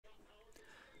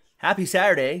Happy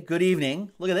Saturday. Good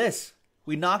evening. Look at this.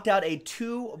 We knocked out a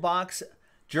 2-box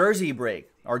jersey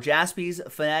break. Our Jaspy's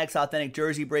Fanatics Authentic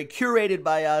Jersey Break, curated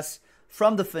by us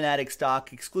from the Fanatics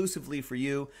stock, exclusively for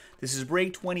you. This is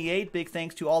break 28. Big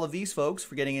thanks to all of these folks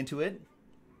for getting into it.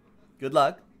 Good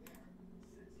luck.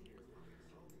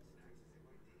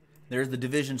 There's the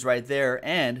divisions right there,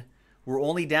 and we're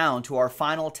only down to our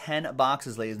final 10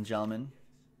 boxes, ladies and gentlemen.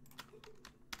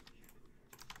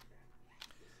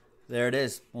 There it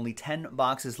is. Only 10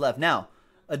 boxes left. Now,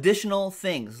 additional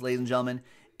things, ladies and gentlemen.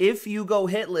 If you go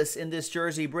hitless in this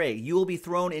jersey break, you will be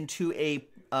thrown into a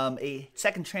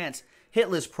second chance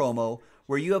hitless promo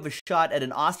where you have a shot at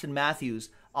an Austin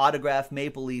Matthews autographed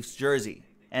Maple Leafs jersey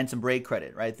and some break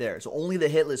credit right there. So only the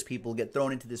hitless people get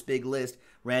thrown into this big list,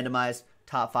 randomized,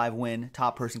 top 5 win,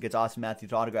 top person gets Austin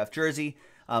Matthews autographed jersey,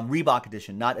 Reebok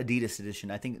edition, not Adidas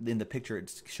edition. I think in the picture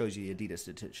it shows you the Adidas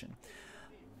edition.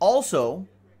 Also,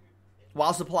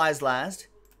 while supplies last,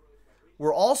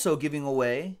 we're also giving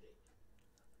away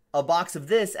a box of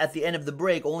this at the end of the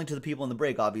break, only to the people in the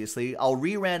break, obviously. I'll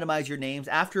re-randomize your names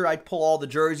after I pull all the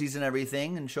jerseys and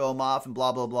everything and show them off and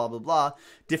blah, blah, blah, blah, blah.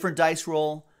 Different dice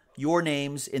roll, your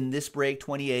names in this break,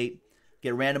 28.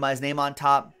 Get randomized name on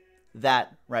top,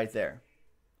 that right there.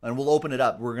 And we'll open it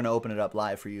up. We're going to open it up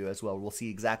live for you as well. We'll see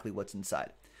exactly what's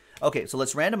inside. Okay, so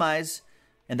let's randomize,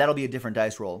 and that'll be a different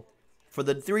dice roll. For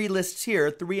the 3 lists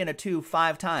here, 3 and a 2,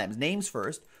 5 times. Names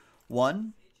first.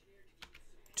 1,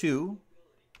 2,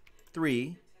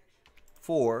 3,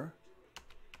 4,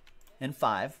 and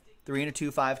 5. 3 and a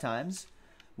 2, 5 times.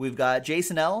 We've got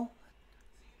Jason L.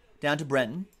 down to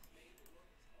Brenton.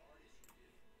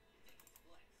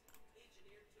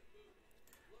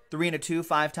 3 and a 2,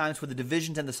 5 times for the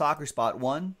divisions and the soccer spot.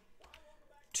 1,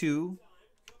 2,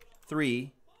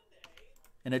 3,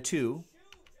 and a 2.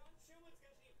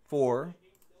 4,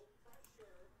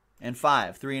 and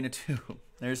 5. 3 and a 2.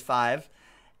 There's 5.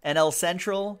 NL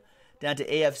Central down to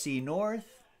AFC North.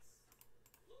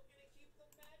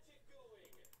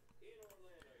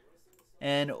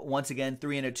 And once again,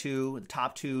 3 and a 2. The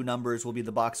top 2 numbers will be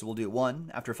the boxes we'll do.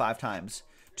 1 after 5 times.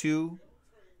 2,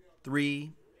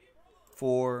 3,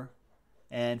 4,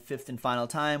 and 5th and final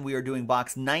time. We are doing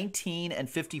box 19 and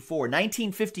 54.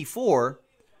 1954.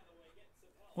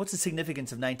 What's the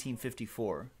significance of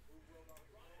 1954?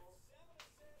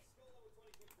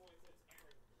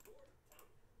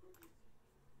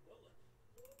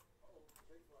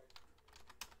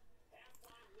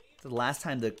 The last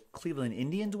time the Cleveland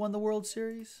Indians won the World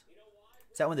Series?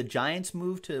 Is that when the Giants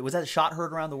moved to... Was that a shot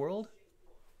heard around the world?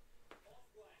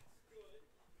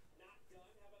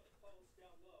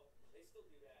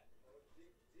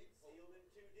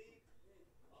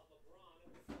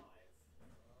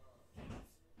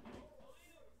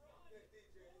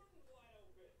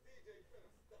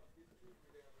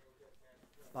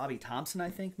 Bobby Thompson, I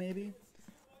think, maybe?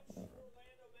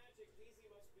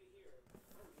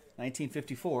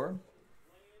 1954.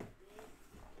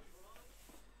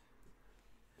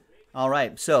 All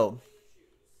right, so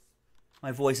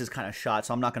my voice is kind of shot,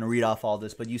 so I'm not going to read off all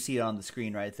this, but you see it on the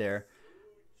screen right there.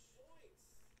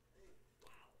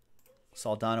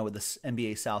 Saldana with the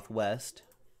NBA Southwest.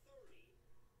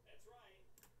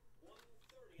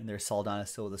 And there's Saldana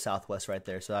still with the Southwest right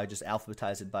there, so I just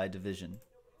alphabetized it by division.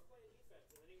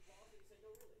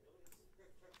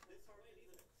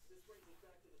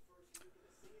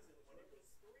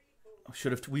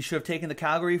 We should have taken the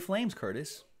Calgary Flames,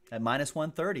 Curtis, at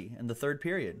 -130 in the third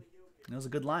period. That was a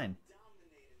good line.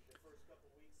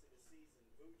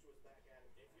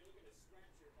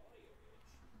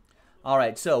 All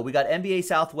right, so we got NBA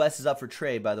Southwest is up for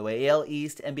trade, by the way. AL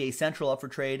East, NBA Central up for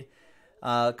trade.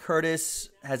 Curtis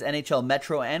has NHL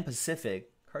Metro and Pacific.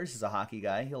 Curtis is a hockey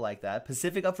guy. He'll like that.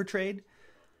 Pacific up for trade.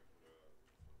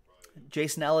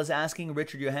 Jason L is asking.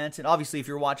 Richard Johansson. Obviously, if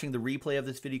you're watching the replay of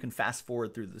this video, you can fast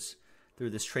forward through this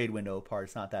trade window part.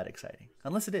 It's not that exciting.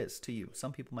 Unless it is to you.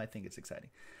 Some people might think it's exciting.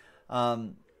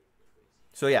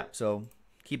 So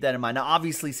keep that in mind. Now,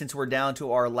 obviously, since we're down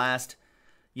to our last,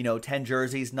 10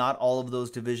 jerseys, not all of those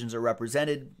divisions are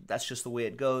represented. That's just the way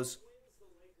it goes.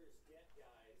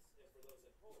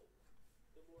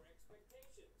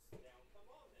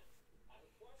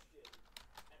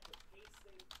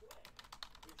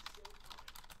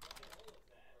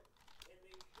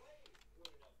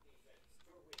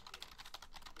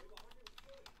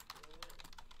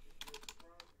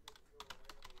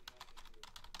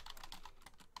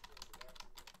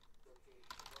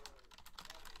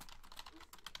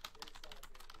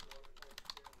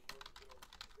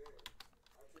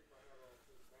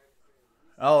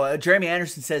 Oh, Jeremy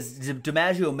Anderson says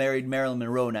DiMaggio married Marilyn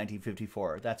Monroe in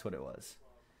 1954. That's what it was.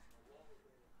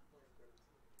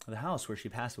 The house where she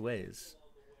passed away is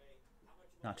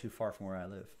not too far from where I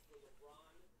live.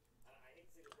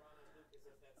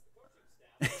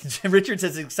 Richard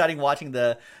says it's exciting watching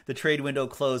the trade window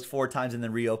close 4 times and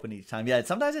then reopen each time. Yeah,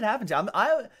 sometimes it happens.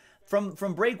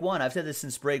 From break one, I've said this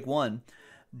since break one,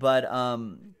 but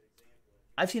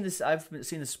I've seen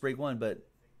this break one, but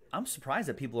I'm surprised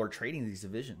that people are trading these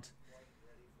divisions.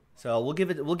 So we'll give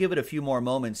it a few more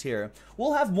moments here.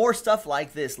 We'll have more stuff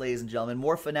like this, ladies and gentlemen,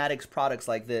 more Fanatics products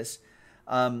like this.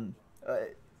 I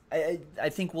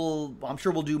think I'm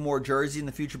sure we'll do more jersey in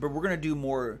the future, but we're gonna do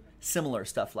more similar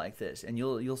stuff like this, and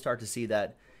you'll start to see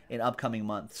that in upcoming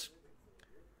months.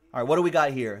 All right, what do we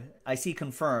got here? I see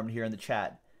confirmed here in the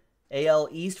chat. AL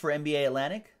East for NBA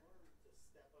Atlantic,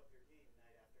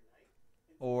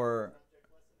 or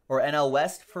NL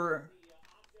West for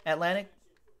Atlantic.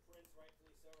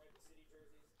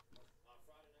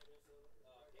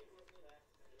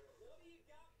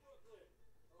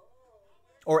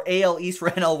 Or AL East for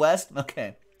NL West?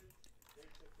 Okay.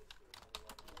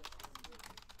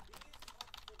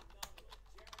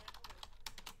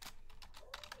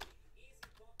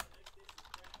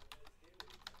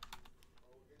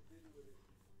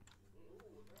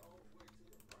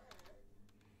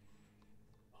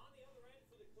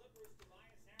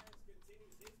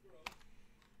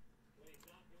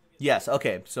 Yes,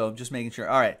 okay. So just making sure.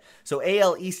 All right. So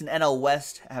AL East and NL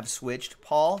West have switched.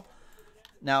 Paul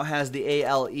now has the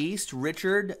AL East.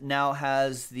 Richard now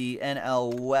has the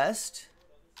NL West.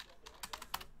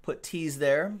 Put T's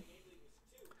there.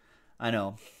 I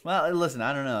know. Well, listen,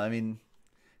 I don't know. I mean,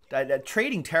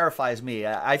 trading terrifies me.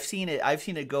 I've seen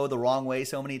it go the wrong way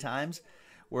so many times,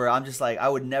 where I'm just like, I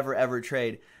would never ever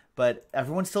trade. But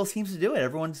everyone still seems to do it.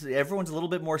 Everyone's a little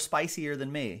bit more spicier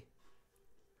than me.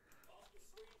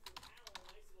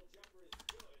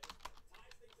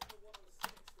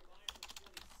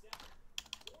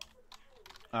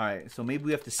 All right, so maybe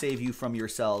we have to save you from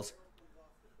yourselves.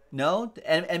 No?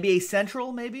 NBA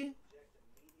Central, maybe?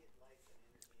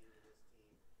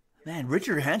 Man,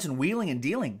 Richard Hansen wheeling and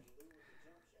dealing.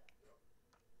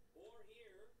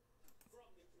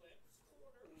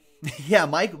 Yeah,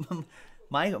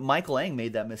 Michael Eng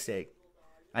made that mistake.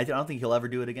 I don't think he'll ever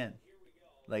do it again.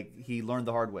 Like, he learned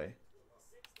the hard way.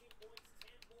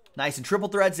 Nice, and triple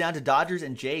threads down to Dodgers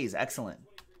and Jays. Excellent.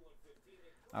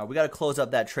 All right, we got to close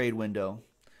up that trade window.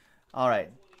 All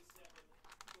right.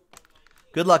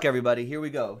 Good luck, everybody. Here we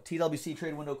go. TWC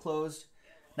trade window closed.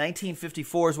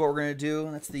 1954 is what we're going to do.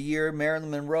 That's the year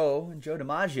Marilyn Monroe and Joe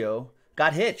DiMaggio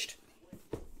got hitched.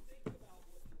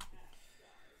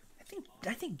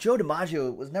 I think Joe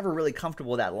DiMaggio was never really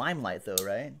comfortable with that limelight, though,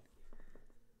 right?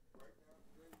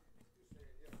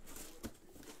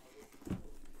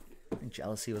 I think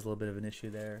jealousy was a little bit of an issue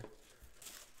there.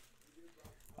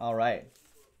 All right.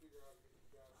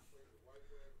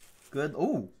 Good.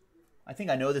 Ooh, I think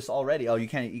I know this already. Oh, you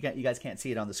guys can't see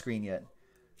it on the screen yet.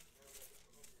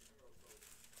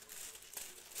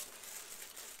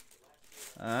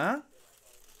 Huh?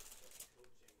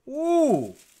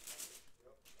 Ooh.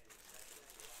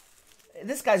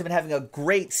 This guy's been having a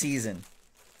great season.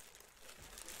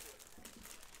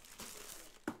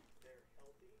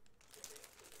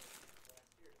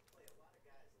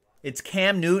 It's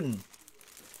Cam Newton.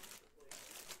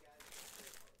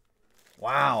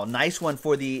 Wow, nice one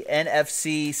for the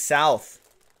NFC South.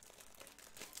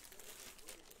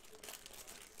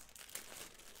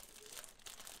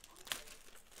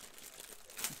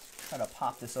 Let's try to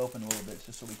pop this open a little bit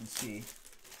just so we can see.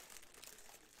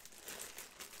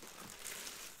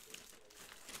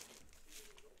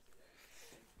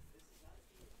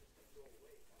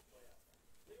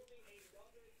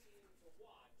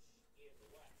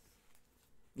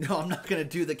 No, I'm not going to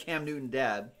do the Cam Newton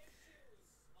dab.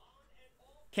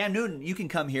 Cam Newton, you can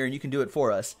come here and you can do it for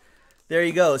us. There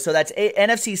you go. So that's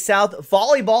NFC South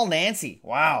Volleyball Nancy.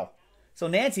 Wow. So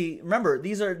Nancy, remember,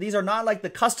 these are not like the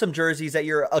custom jerseys that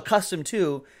you're accustomed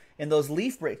to in those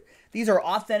leaf breaks. These are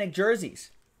authentic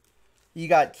jerseys. You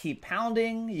got Keep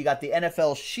Pounding. You got the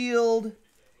NFL Shield.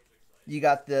 You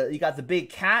got the big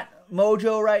cat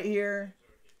mojo right here.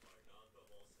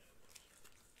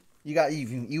 You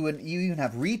even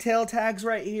have retail tags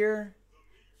right here.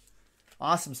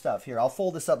 Awesome stuff here. I'll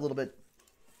fold this up a little bit.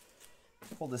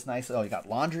 Fold this nice. Oh, you got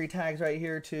laundry tags right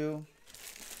here too.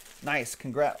 Nice.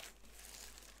 Congrats.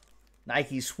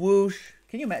 Nike swoosh.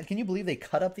 Can you believe they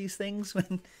cut up these things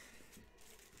when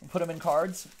put them in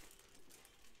cards?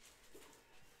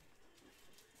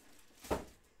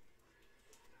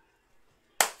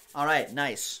 All right,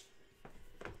 nice.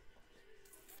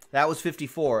 That was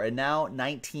 54 and now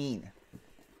 19.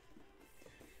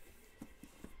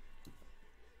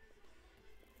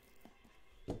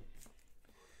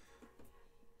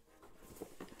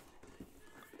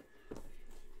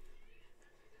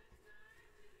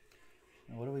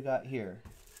 got here?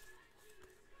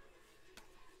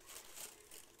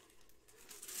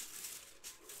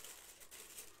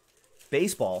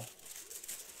 Baseball.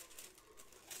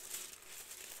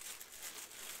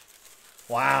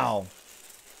 Wow.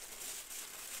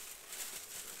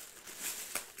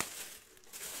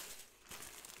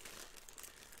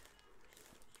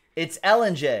 It's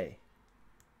J.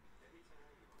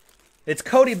 It's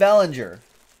Cody Bellinger.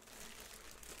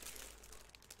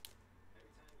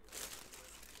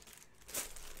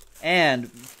 And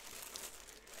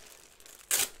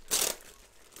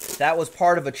that was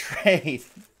part of a trade.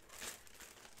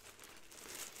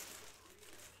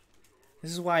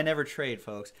 This is why I never trade,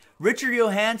 folks. Richard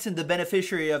Johansson, the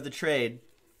beneficiary of the trade.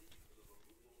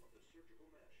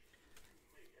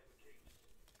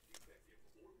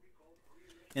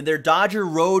 And their Dodger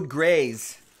Road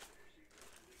Grays.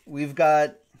 We've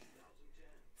got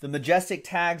the Majestic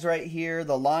tags right here,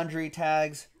 the Laundry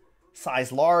tags,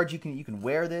 size large. You can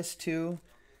wear this too.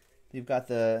 You've got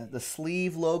the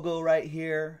sleeve logo right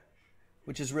here,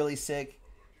 which is really sick.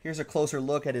 Here's a closer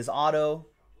look at his auto,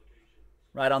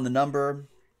 right on the number,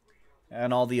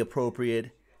 and all the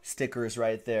appropriate stickers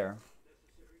right there.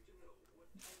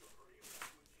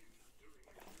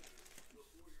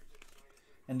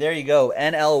 And there you go,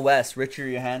 NL West, Richard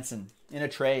Johansson in a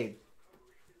trade.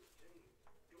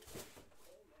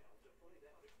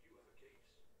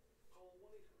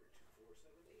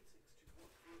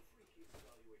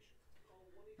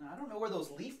 I don't know where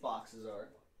those leaf boxes are.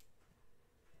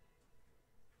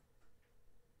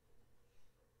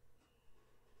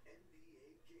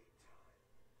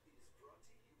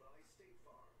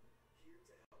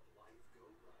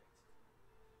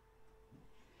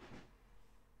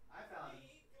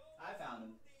 I found him.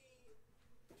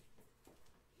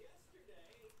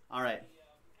 All right.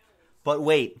 But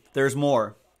wait, there's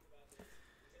more.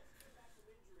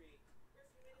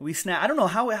 I don't know,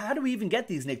 how do we even get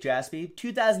these, Nick Jaspy?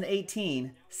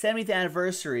 2018, 70th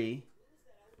anniversary.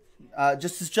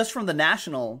 Just from the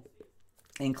National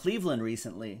in Cleveland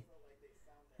recently.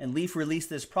 And Leaf released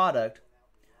this product.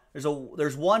 There's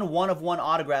one of one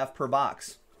autograph per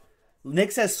box.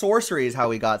 Nick says sorcery is how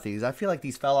we got these. I feel like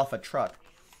these fell off a truck.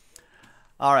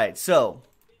 All right, so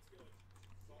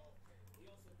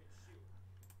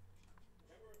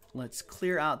let's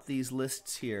clear out these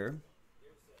lists here.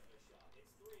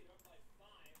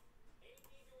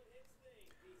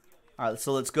 All right,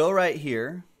 so let's go right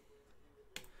here.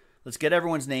 Let's get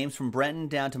everyone's names from Brenton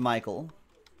down to Michael.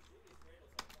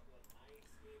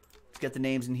 Let's get the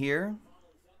names in here.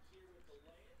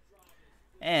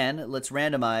 And let's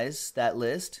randomize that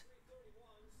list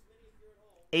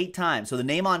 8 times. So the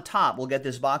name on top will get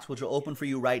this box, which will open for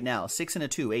you right now. 6 and a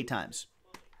 2, 8 times.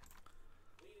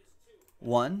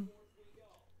 1,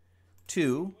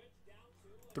 2,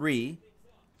 3,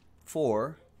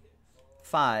 4,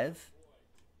 5,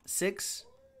 6,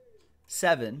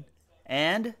 7,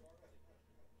 and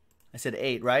I said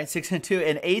 8, right? 6 and 2,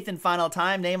 and 8th and final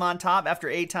time, name on top after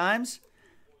 8 times.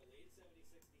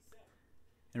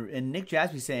 And Nick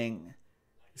Jaspy saying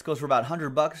this goes for about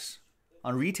 $100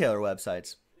 on retailer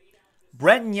websites.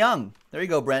 Brenton Young, there you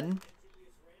go, Brenton.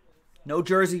 No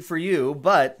jersey for you,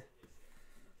 but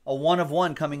a 1 of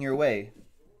 1 coming your way.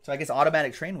 So I guess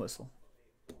automatic train whistle.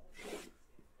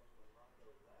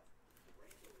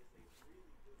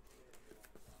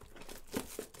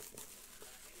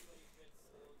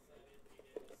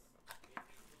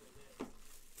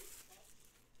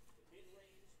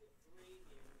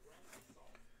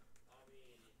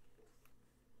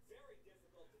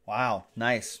 Wow,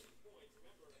 nice.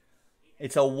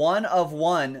 It's a 1 of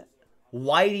 1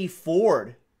 Whitey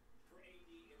Ford.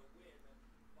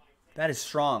 That is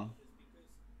strong.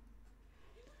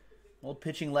 Old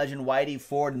pitching legend Whitey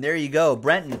Ford. And there you go,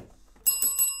 Brenton.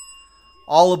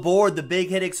 All aboard the Big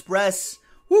Hit Express.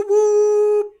 Whoop,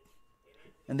 whoop.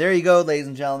 And there you go, ladies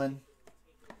and gentlemen.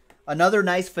 Another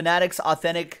nice Fanatics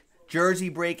authentic jersey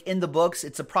break in the books.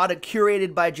 It's a product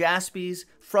curated by Jaspy's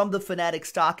from the Fanatic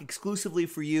stock exclusively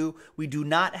for you. We do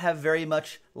not have very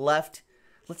much left.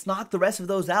 Let's knock the rest of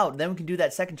those out. Then we can do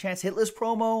that second chance hit list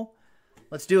promo.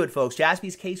 Let's do it, folks.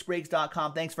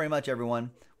 JaspysCaseBreaks.com. Thanks very much,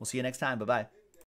 everyone. We'll see you next time. Bye-bye.